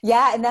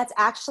 Yeah. And that's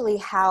actually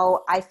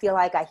how I feel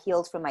like I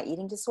healed from my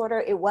eating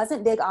disorder. It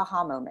wasn't big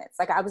aha moments.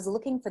 Like I was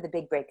looking for the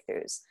big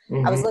breakthroughs.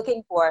 I was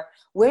looking for,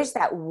 where's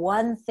that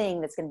one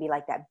thing that's going to be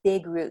like that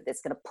big root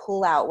that's going to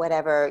pull out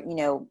whatever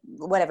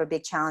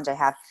big challenge I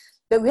have.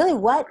 But really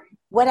what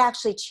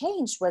actually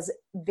changed was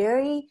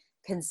very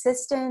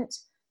consistent,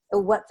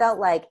 what felt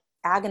like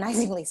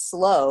agonizingly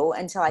slow,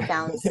 until I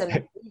found some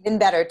even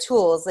better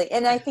tools.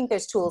 And I think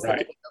there's tools that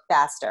make it go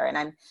faster. And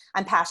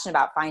I'm passionate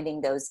about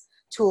finding those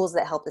tools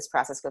that help this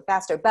process go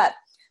faster. But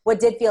what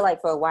did feel like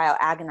for a while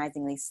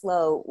agonizingly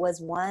slow was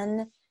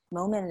one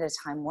moment at a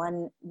time,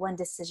 one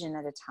decision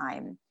at a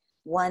time,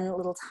 one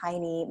little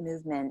tiny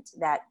movement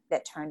that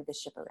turned the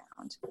ship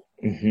around.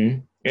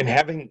 And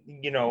having,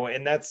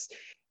 and that's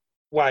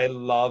why I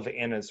love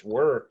Anna's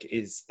work,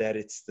 is that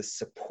it's the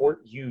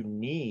support you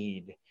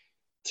need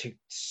to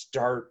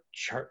start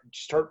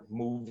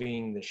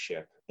moving the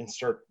ship and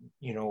start,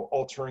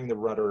 altering the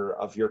rudder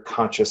of your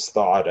conscious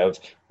thought of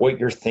what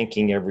you're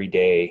thinking every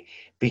day,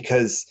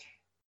 because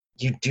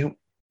you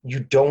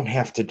don't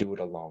have to do it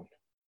alone.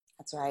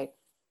 That's right.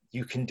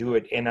 You can do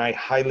it. And I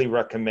highly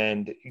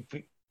recommend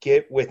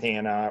get with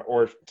Anna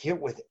or get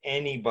with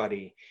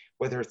anybody,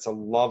 whether it's a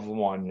loved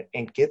one,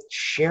 and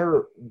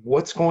share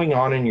what's going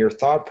on in your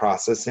thought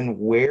process and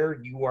where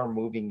you are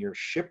moving your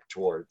ship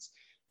towards,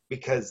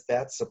 because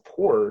that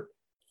support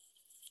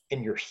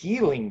and your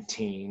healing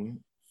team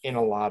in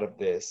a lot of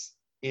this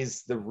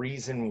is the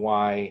reason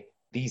why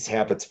these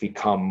habits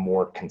become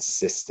more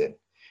consistent.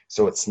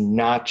 So it's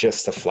not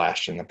just a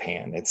flash in the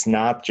pan. It's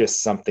not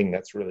just something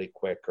that's really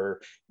quick,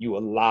 or you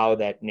allow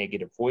that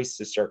negative voice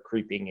to start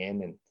creeping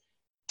in and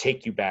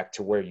take you back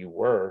to where you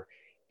were.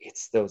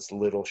 It's those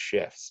little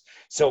shifts.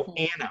 So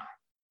Anna,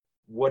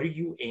 what are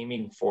you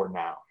aiming for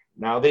now?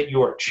 Now that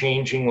you are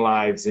changing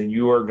lives and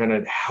you are going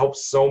to help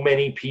so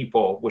many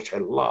people, which I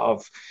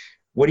love,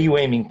 what are you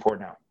aiming for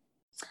now?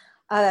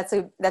 That's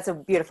a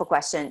beautiful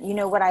question.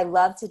 What I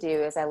love to do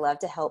is I love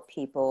to help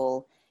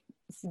people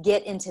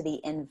get into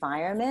the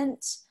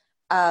environment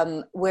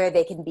where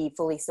they can be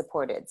fully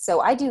supported.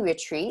 So I do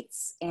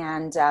retreats,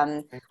 and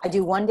I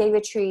do 1-day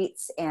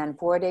retreats and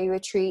 4-day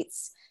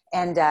retreats.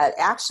 And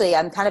actually,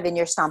 I'm kind of in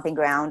your stomping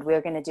ground.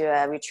 We're going to do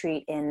a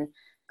retreat in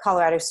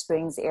Colorado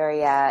Springs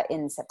area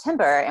in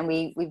September, and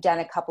we've done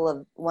a couple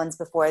of ones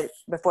before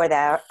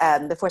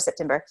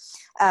September.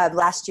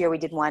 Last year we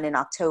did one in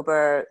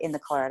October in the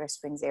Colorado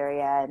Springs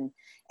area,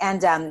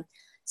 and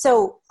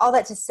so all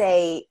that to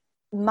say,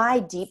 my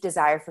deep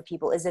desire for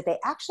people is that they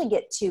actually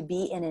get to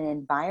be in an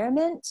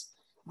environment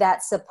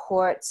that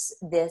supports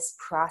this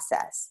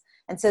process,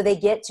 and so they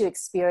get to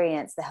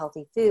experience the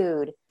healthy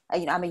food.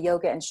 I'm a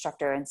yoga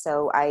instructor, and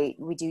so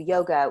we do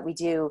yoga.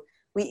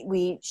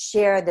 We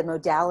share the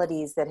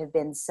modalities that have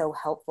been so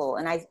helpful.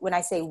 And when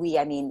I say we,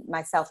 I mean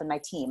myself and my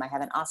team. I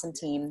have an awesome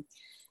team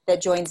that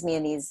joins me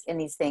in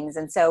these things.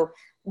 And so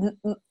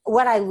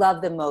what I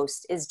love the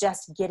most is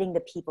just getting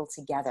the people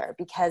together,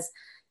 because,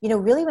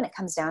 really when it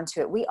comes down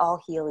to it, we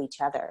all heal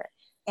each other.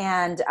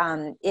 And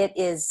it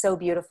is so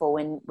beautiful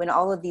when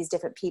all of these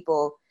different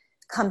people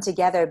come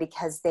together,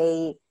 because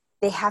they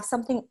have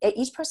something,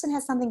 each person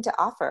has something to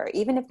offer,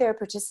 even if they're a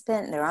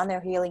participant and they're on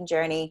their healing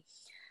journey.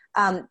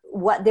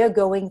 What they're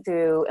going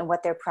through and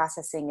what they're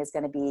processing is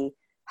going to be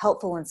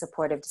helpful and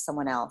supportive to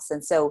someone else.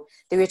 And so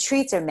the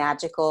retreats are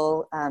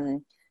magical.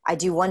 I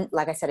do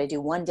like I said, I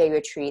do 1 day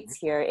retreats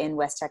here in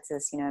West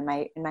Texas, in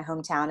my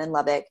hometown in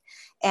Lubbock.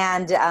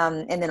 And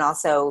then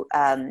also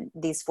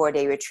these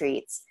 4-day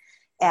retreats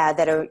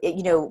that are,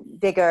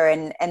 bigger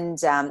and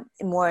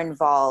more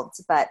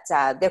involved, but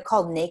they're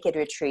called naked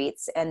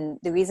retreats. And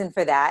the reason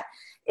for that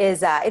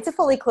is it's a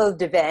fully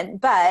clothed event,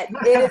 but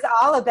it is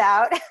all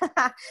about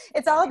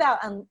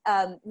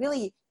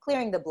really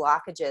clearing the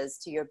blockages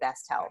to your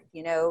best health,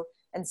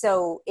 and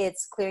so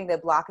it's clearing the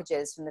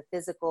blockages from the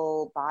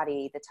physical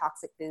body, the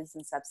toxic foods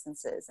and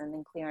substances, and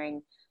then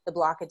clearing the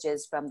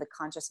blockages from the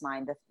conscious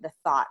mind, the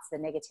thoughts, the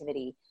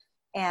negativity,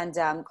 and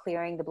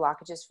clearing the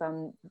blockages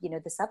from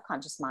the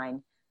subconscious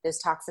mind, those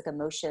toxic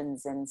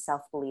emotions and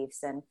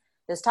self-beliefs and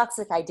those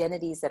toxic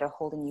identities that are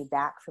holding you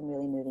back from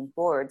really moving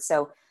forward.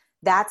 So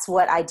that's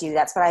what I do.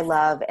 That's what I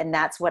love. And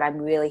that's what I'm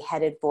really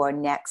headed for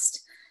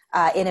next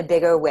in a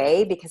bigger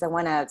way, because I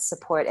want to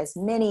support as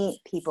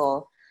many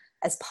people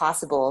as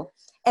possible.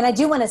 And I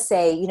do want to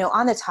say,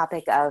 on the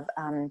topic of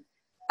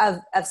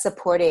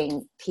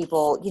supporting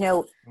people,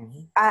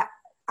 I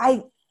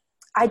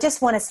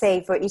just want to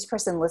say for each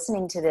person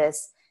listening to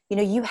this,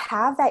 you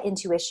have that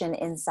intuition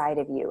inside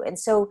of you. And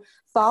so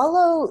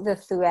follow the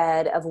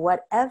thread of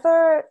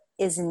whatever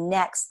is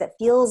next that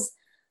feels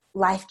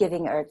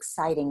life-giving or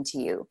exciting to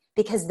you,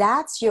 because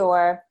that's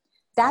your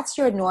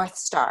North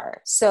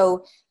Star.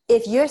 So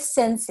if you're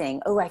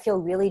sensing, I feel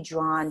really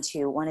drawn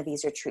to one of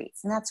these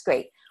retreats, and that's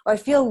great. Or I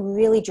feel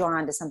really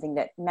drawn to something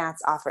that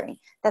Matt's offering,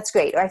 that's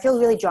great. Or I feel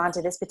really drawn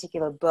to this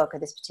particular book or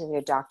this particular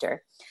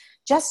doctor.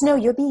 Just know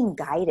you're being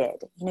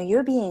guided,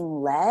 you're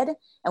being led.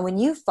 And when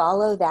you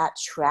follow that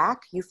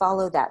track, you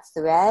follow that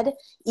thread,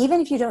 even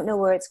if you don't know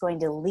where it's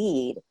going to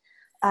lead,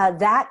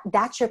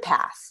 that's your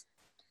path.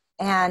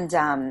 And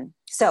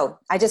so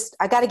I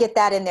got to get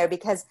that in there,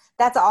 because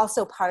that's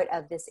also part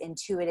of this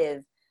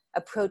intuitive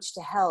approach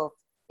to health,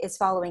 is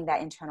following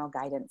that internal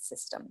guidance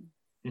system.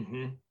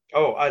 Mm-hmm.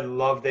 Oh, I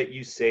love that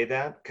you say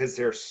that, because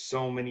there's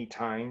so many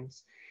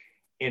times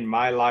in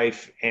my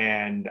life,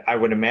 and I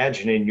would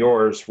imagine in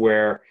yours,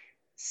 where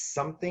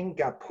something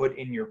got put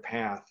in your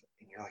path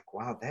and you're like,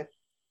 wow, that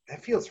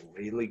feels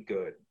really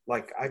good.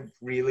 Like, I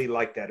really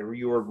like that. Or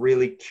you were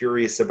really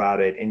curious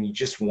about it and you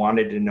just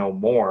wanted to know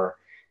more.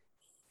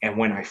 And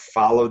when I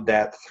followed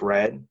that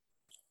thread,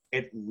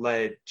 it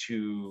led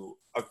to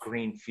a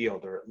green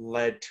field, or it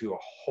led to a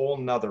whole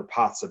nother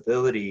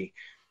possibility.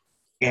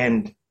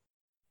 And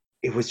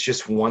it was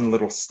just one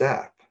little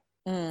step.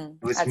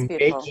 It was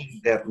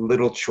making that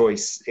little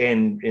choice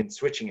and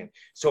switching it.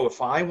 So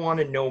if I want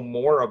to know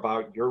more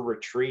about your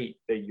retreat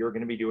that you're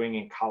going to be doing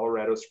in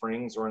Colorado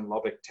Springs or in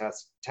Lubbock,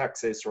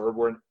 Texas, or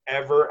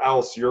wherever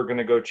else you're going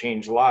to go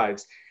change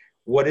lives,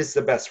 what is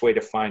the best way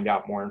to find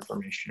out more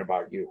information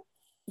about you?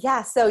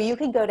 Yeah, so you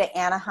can go to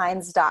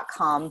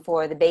annaheinz.com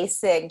for the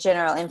basic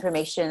general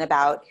information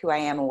about who I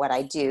am and what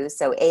I do.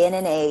 So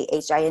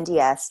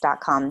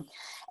ANNAHINDS.com.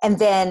 And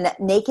then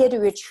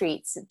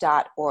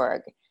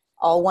nakedretreats.org.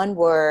 All one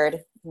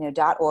word,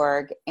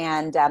 .org.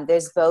 And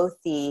there's both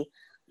the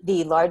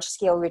large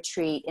scale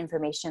retreat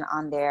information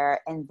on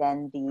there, and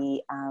then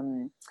the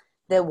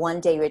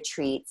 1-day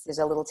retreats. There's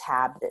a little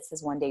tab that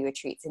says 1-day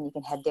retreats, and you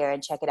can head there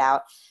and check it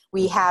out.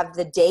 We have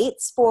the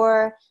dates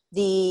for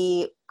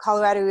the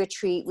Colorado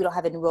retreat. We don't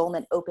have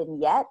enrollment open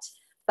yet,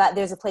 but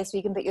there's a place where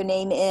you can put your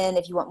name in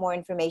if you want more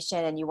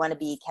information and you want to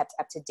be kept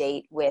up to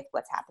date with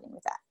what's happening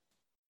with that.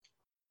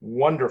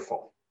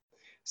 Wonderful.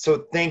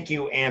 So thank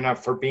you, Anna,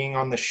 for being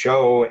on the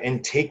show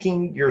and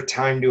taking your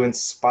time to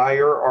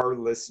inspire our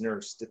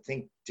listeners to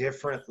think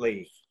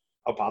differently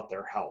about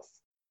their health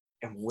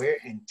and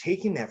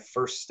taking that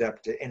first step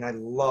and I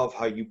love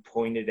how you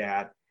pointed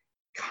at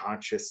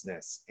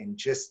consciousness and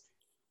just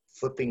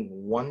flipping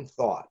one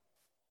thought.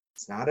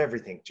 It's not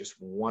everything, just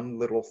one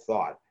little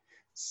thought.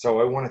 So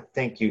I want to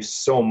thank you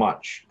so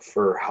much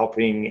for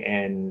helping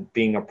and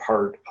being a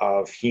part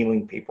of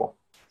healing people.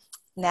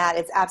 Matt,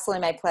 it's absolutely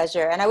my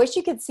pleasure. And I wish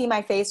you could see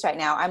my face right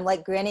now. I'm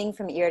like grinning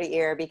from ear to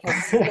ear,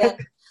 because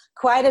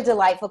quite a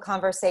delightful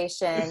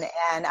conversation,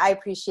 and I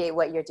appreciate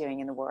what you're doing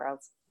in the world.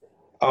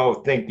 Oh,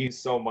 thank you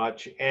so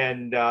much.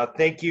 And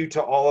thank you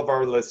to all of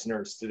our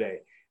listeners today.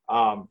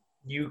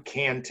 You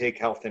can take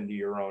health into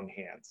your own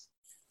hands.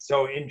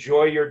 So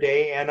enjoy your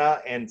day,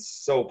 Anna, and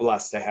so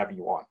blessed to have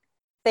you on.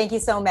 Thank you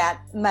so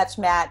much,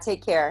 Matt.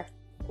 Take care.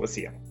 We'll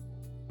see you.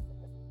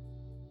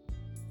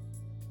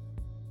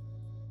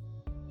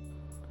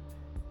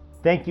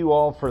 Thank you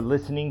all for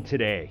listening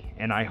today,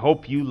 and I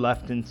hope you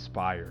left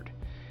inspired.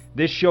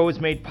 This show is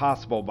made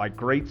possible by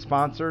great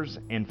sponsors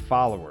and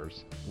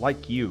followers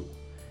like you.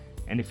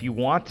 And if you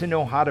want to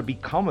know how to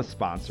become a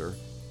sponsor,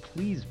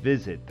 please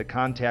visit the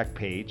contact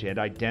page at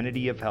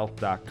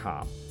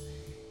identityofhealth.com.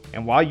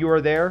 And while you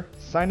are there,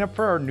 sign up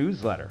for our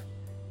newsletter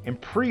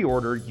and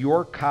pre-order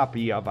your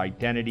copy of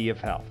Identity of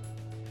Health.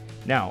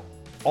 Now,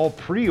 all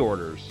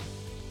pre-orders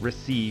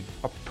receive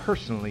a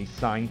personally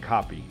signed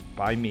copy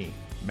by me,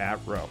 Matt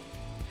Rowe.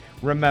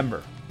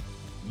 Remember,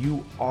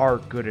 you are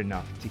good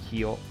enough to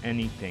heal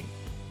anything,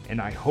 and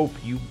I hope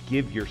you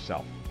give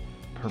yourself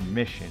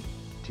permission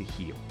to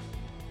heal.